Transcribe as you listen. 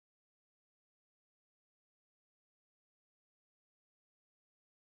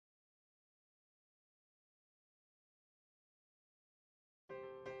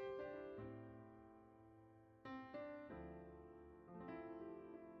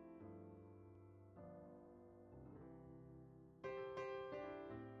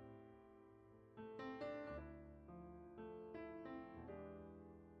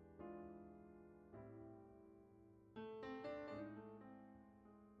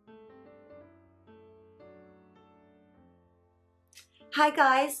Hi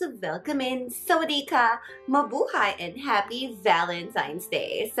guys, welcome in. Sawadee ka, mabuhay, and happy Valentine's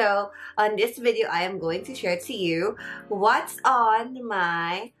Day. So, on this video, I am going to share to you what's on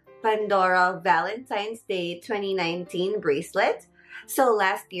my Pandora Valentine's Day 2019 bracelet. So,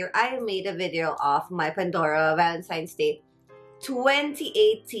 last year, I made a video of my Pandora Valentine's Day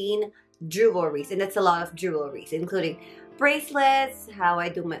 2018 jewelries, and that's a lot of jewelries, including bracelets, how I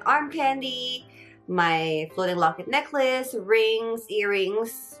do my arm candy, my floating locket necklace, rings,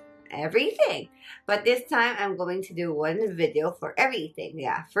 earrings, everything. But this time, I'm going to do one video for everything.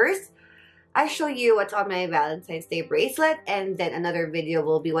 Yeah, first, I show you what's on my Valentine's Day bracelet, and then another video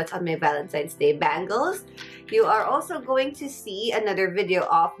will be what's on my Valentine's Day bangles. You are also going to see another video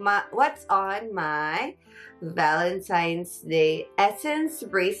of what's on my Valentine's Day Essence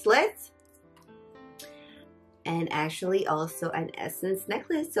bracelet, and actually also an Essence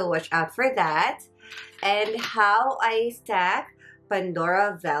necklace, so watch out for that. And how I stack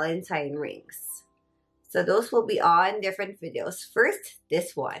Pandora Valentine rings. So those will be on different videos. First,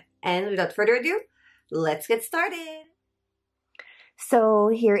 this one. And without further ado, let's get started. So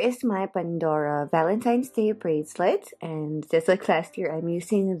here is my Pandora Valentine's Day bracelet. And just like last year, I'm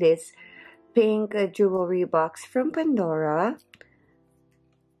using this pink jewelry box from Pandora.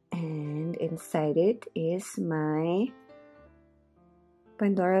 And inside it is my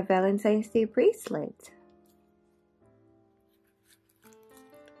Pandora Valentine's Day bracelet.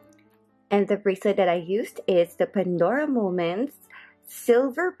 And the bracelet that I used is the Pandora Moments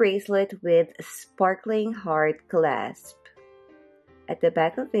silver bracelet with sparkling heart clasp. At the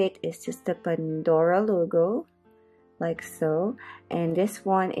back of it is just the Pandora logo, like so. And this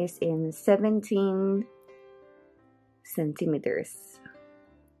one is in 17 centimeters.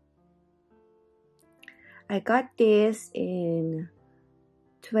 I got this in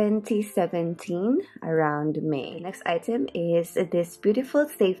 2017 around May. Next item is this beautiful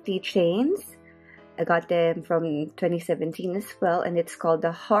safety chains. I got them from 2017 as well, and it's called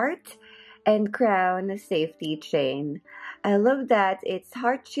the Heart and Crown Safety Chain. I love that it's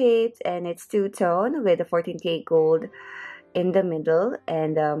heart-shaped and it's two-tone with a 14K gold in the middle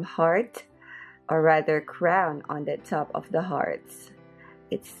and heart, or rather crown, on the top of the hearts.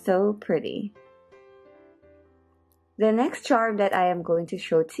 It's so pretty. The next charm that I am going to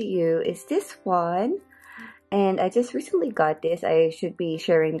show to you is this one, and I just recently got this. I should be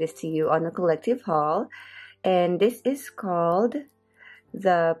sharing this to you on a collective haul, and this is called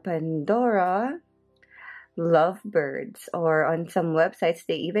the Pandora Lovebirds, or on some websites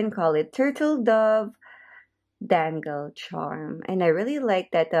they even call it Turtle Dove Dangle charm. And I really like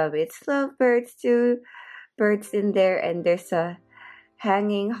that it's lovebirds, two birds in there, and there's a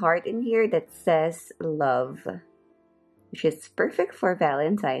hanging heart in here that says love, which is perfect for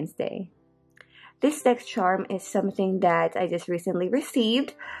Valentine's Day. This next charm is something that I just recently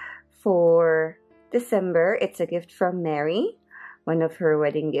received for December. It's a gift from Mary, one of her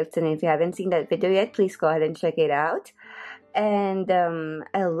wedding gifts. And if you haven't seen that video yet, please go ahead and check it out. And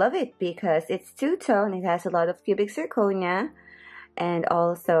I love it because it's two-tone. It has a lot of cubic zirconia. And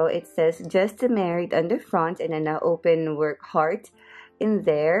also it says just married on the front, and then an open work heart in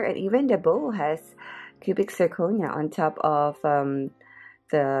there. And even the bow has cubic zirconia on top of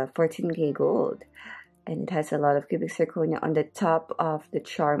the 14K gold, and it has a lot of cubic zirconia on the top of the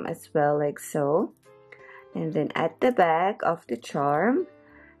charm as well, like so. And then at the back of the charm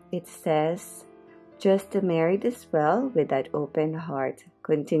it says just married as well, with that open heart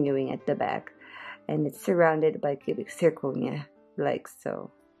continuing at the back, and it's surrounded by cubic zirconia, like so.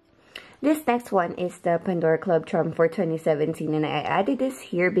 This next one is the Pandora Club charm for 2017, and I added this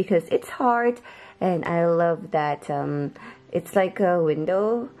here because it's heart, and I love that it's like a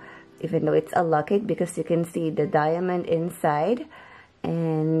window, even though it's a locket, because you can see the diamond inside,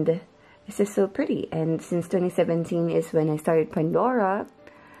 and it's just so pretty. And since 2017 is when I started Pandora,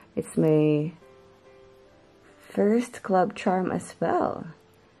 it's my first club charm as well.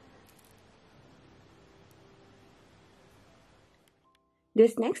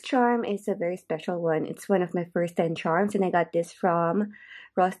 This next charm is a very special one. It's one of my first 10 charms, and I got this from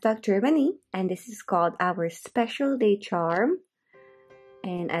Rostock, Germany. And this is called our Special Day charm.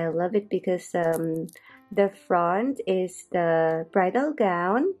 And I love it because the front is the bridal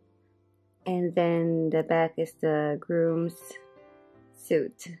gown, and then the back is the groom's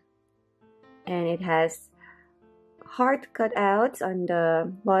suit. And it has heart cutouts on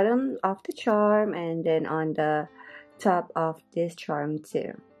the bottom of the charm, and then on the top of this charm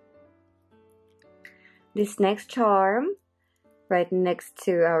too. This next charm right next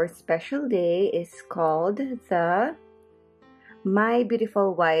to our Special Day is called the My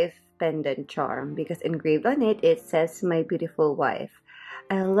Beautiful Wife pendant charm, because engraved on it, it says My Beautiful Wife.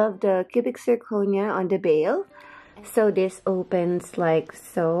 I love the cubic zirconia on the bail. So this opens like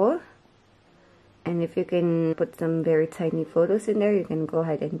so. And if you can put some very tiny photos in there, you can go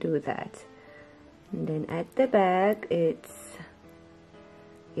ahead and do that. And then at the back, it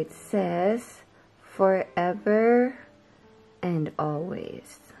says forever and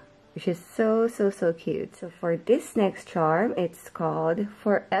always, which is so cute. So for this next charm, it's called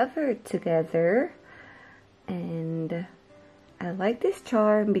Forever Together. And I like this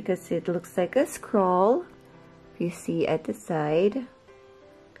charm because it looks like a scroll, you see at the side.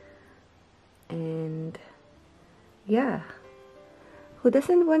 And yeah, who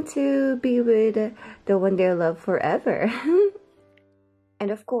doesn't want to be with the one they love forever? And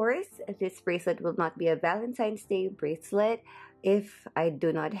of course, this bracelet will not be a Valentine's Day bracelet if I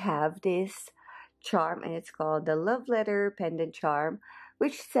do not have this charm, and it's called the Love Letter Pendant Charm,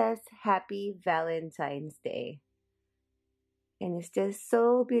 which says Happy Valentine's Day. And it's just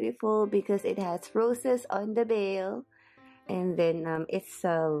so beautiful because it has roses on the bail, and then it's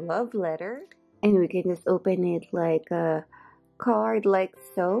a love letter. And we can just open it like a card like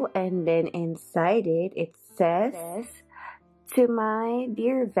so, and then inside it says, to my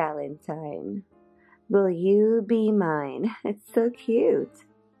dear Valentine, will you be mine? It's so cute.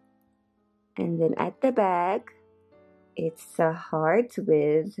 And then at the back, it's a heart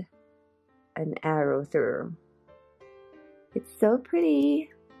with an arrow through. It's so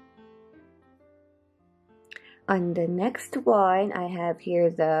pretty. On the next one, I have here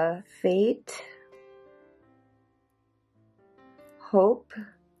the Fate, Hope,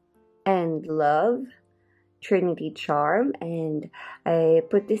 and Love Trinity charm, and I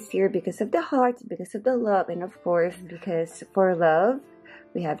put this here because of the heart, because of the love, and of course because for love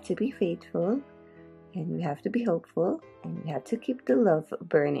we have to be faithful, and we have to be hopeful, and we have to keep the love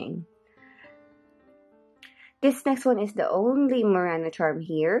burning. This next one is the only Murano charm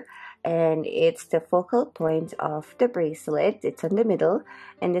here, and it's the focal point of the bracelet. It's in the middle,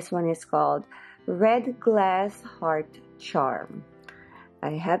 and this one is called Red Glass Heart Charm.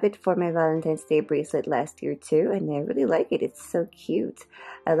 I have it for my Valentine's Day bracelet last year too, and I really like it. It's so cute.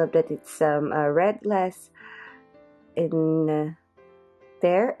 I love that it's a red glass in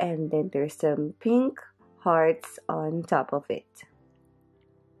there, and then there's some pink hearts on top of it.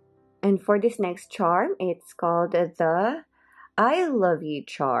 And for this next charm, it's called the I Love You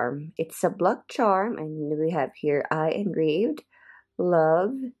charm. It's a block charm, and we have here I engraved,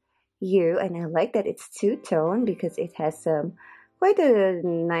 love you, and I like that it's two-tone because it has some quite a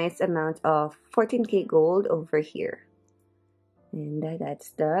nice amount of 14K gold over here. And that's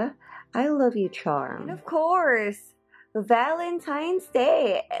the I Love You charm. And of course, Valentine's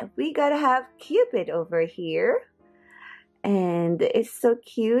Day, we gotta have Cupid over here. And it's so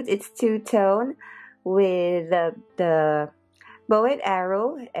cute. It's two-tone with the bow and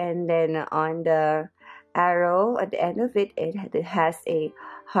arrow, and then on the arrow at the end of it, it has a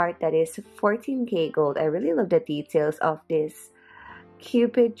heart that is 14K gold. I really love the details of this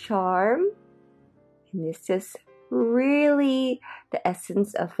Cupid charm, and it's just really the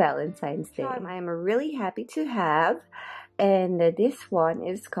essence of Valentine's Day. I am really happy to have, and this one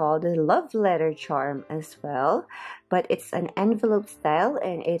is called the Love Letter charm as well, but it's an envelope style,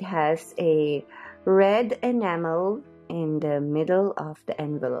 and it has a red enamel in the middle of the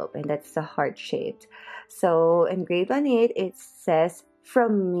envelope, and that's the heart shaped. So engraved on it, it says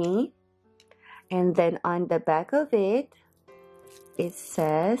from me, and then on the back of it, it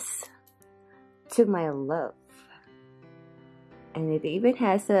says to my love, and it even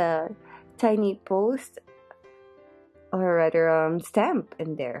has a tiny post, or rather stamp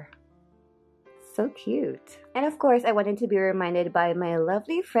in there. So cute. And of course, I wanted to be reminded by my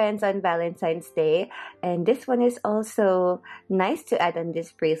lovely friends on Valentine's Day, and this one is also nice to add on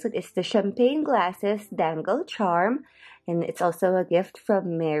this bracelet. It's the Champagne Glasses Dangle charm, and it's also a gift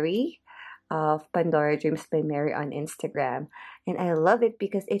from Mary of Pandora Dreams by Mary on Instagram. And I love it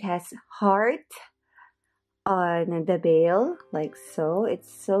because it has heart on the bail like so.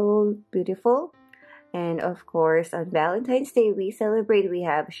 It's so beautiful. And of course, on Valentine's Day, we celebrate. We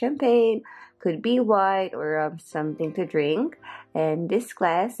have champagne, could be white or something to drink. And this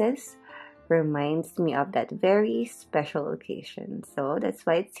glasses reminds me of that very special occasion. So that's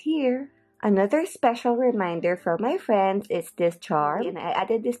why it's here. Another special reminder from my friends is this charm, and I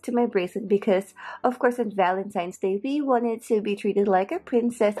added this to my bracelet because, of course, on Valentine's Day, we wanted to be treated like a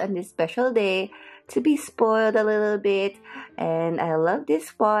princess on this special day, to be spoiled a little bit, and I love this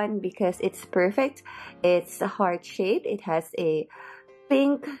one because it's perfect. It's a heart shape. It has a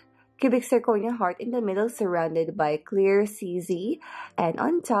pink cubic zirconia heart in the middle surrounded by clear CZ, and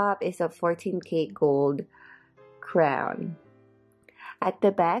on top is a 14K gold crown. At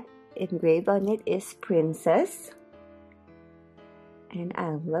the back, engraved on it is Princess. And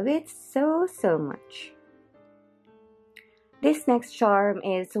I love it so, so much. This next charm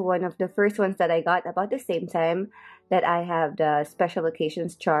is one of the first ones that I got about the same time that I have the special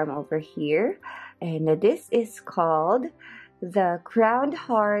occasions charm over here. And this is called the Crowned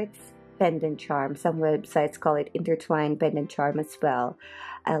Hearts Pendant Charm. Some websites call it Intertwined Pendant Charm as well.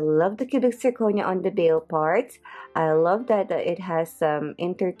 I love the cubic zirconia on the bail part. I love that it has some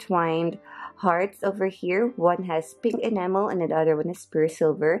intertwined hearts over here. One has pink enamel and the other one is pure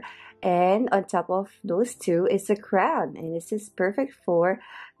silver. And on top of those two is a crown. And this is perfect for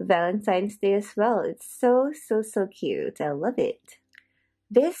Valentine's Day as well. It's so, so, so cute. I love it.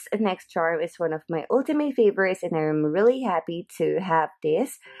 This next charm is one of my ultimate favorites and I'm really happy to have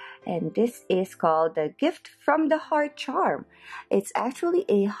this. And this is called the Gift from the Heart charm. It's actually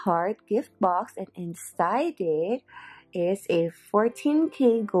a heart gift box and inside it is a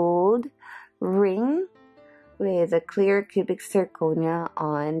 14K gold ring with a clear cubic zirconia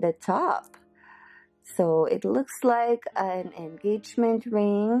on the top. So it looks like an engagement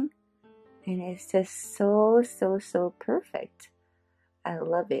ring and it's just so, so, so perfect. I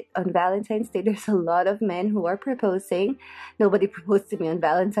love it. On Valentine's Day, there's a lot of men who are proposing. Nobody proposed to me on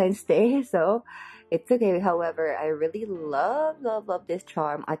Valentine's Day, so it's okay. However, I really love, love, love this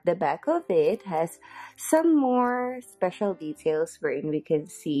charm. At the back of it has some more special details wherein we can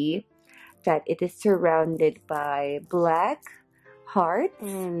see that it is surrounded by black hearts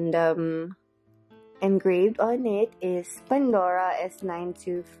and engraved on it is Pandora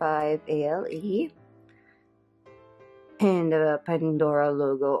S925ALE and the Pandora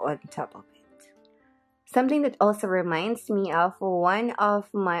logo on top of it. Something that also reminds me of one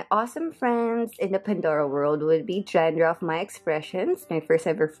of my awesome friends in the Pandora world would be Jandra of My Expressions, my first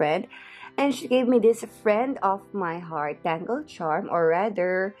ever friend, and she gave me this Friend of My Heart Dangle charm, or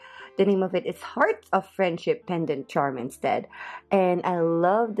rather the name of it is Heart of Friendship Pendant charm instead. And I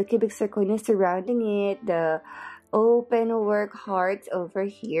love the cubic zirconia surrounding it, the open work hearts over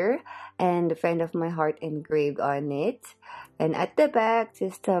here, and the Friend of My Heart engraved on it. And at the back,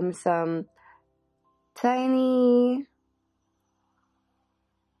 just some tiny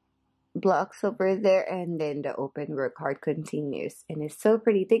blocks over there, and then the open work heart continues. And it's so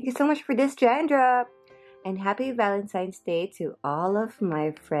pretty. Thank you so much for this, Jandra! And happy Valentine's Day to all of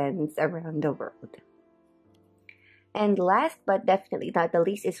my friends around the world. And last but definitely not the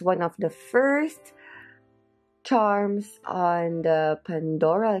least is one of the first charms on the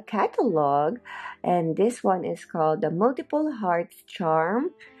Pandora catalog, and this one is called the Multiple Hearts charm.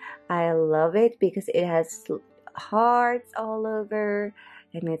 I love it because it has hearts all over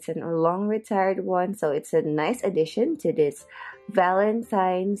and it's a long retired one, so it's a nice addition to this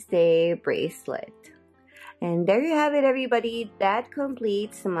Valentine's Day bracelet. And there you have it, everybody. That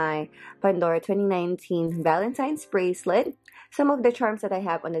completes my Pandora 2019 Valentine's bracelet. Some of the charms that I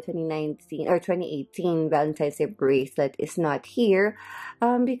have on the 2019 or 2018 Valentine's Day bracelet is not here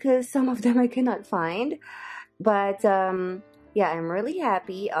because some of them I cannot find. But yeah, I'm really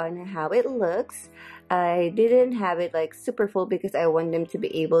happy on how it looks. I didn't have it like super full because I want them to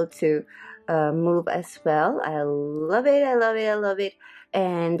be able to move as well. I love it, I love it, I love it.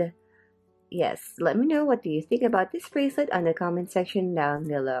 And yes, let me know what do you think about this bracelet on the comment section down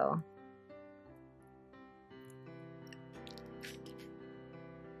below.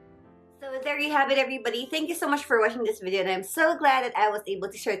 So there you have it, everybody. Thank you so much for watching this video, and I'm so glad that I was able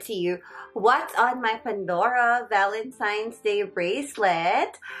to share to you what's on my Pandora Valentine's Day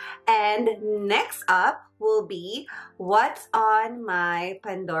bracelet. And next up will be what's on my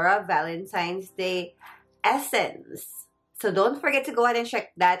Pandora Valentine's Day essence. So don't forget to go ahead and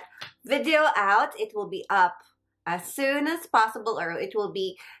check that video out. It will be up as soon as possible, or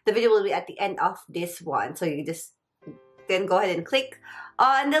the video will be at the end of this one. So you just can go ahead and click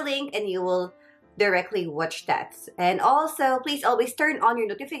on the link and you will directly watch that. And also, please always turn on your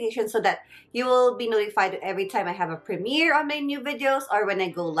notifications so that you will be notified every time I have a premiere on my new videos or when I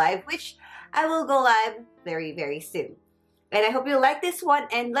go live, which I will go live very, very soon. And I hope you like this one,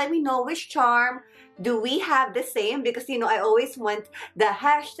 and let me know which charm do we have the same, because you know I always want the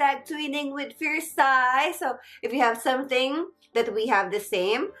hashtag twinning with fierce sigh. So if you have something that we have the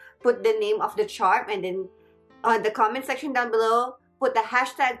same, put the name of the charm and then on the comment section down below, put the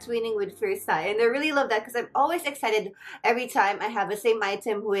hashtag twinning with fierce sigh. And I really love that because I'm always excited every time I have the same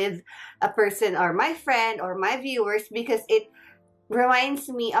item with a person or my friend or my viewers, because it reminds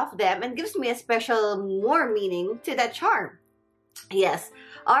me of them and gives me a special more meaning to that charm. Yes.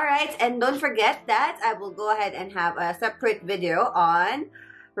 Alright, and don't forget that I will go ahead and have a separate video on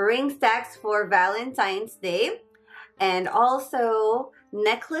ring stacks for Valentine's Day. and also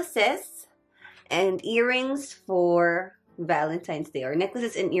necklaces and earrings for Valentine's Day, or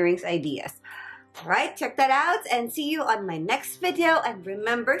necklaces and earrings ideas. Alright, check that out and see you on my next video. And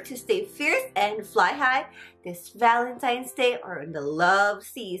remember to stay fierce and fly high this Valentine's Day or in the love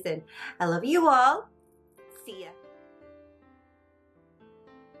season. I love you all. See ya.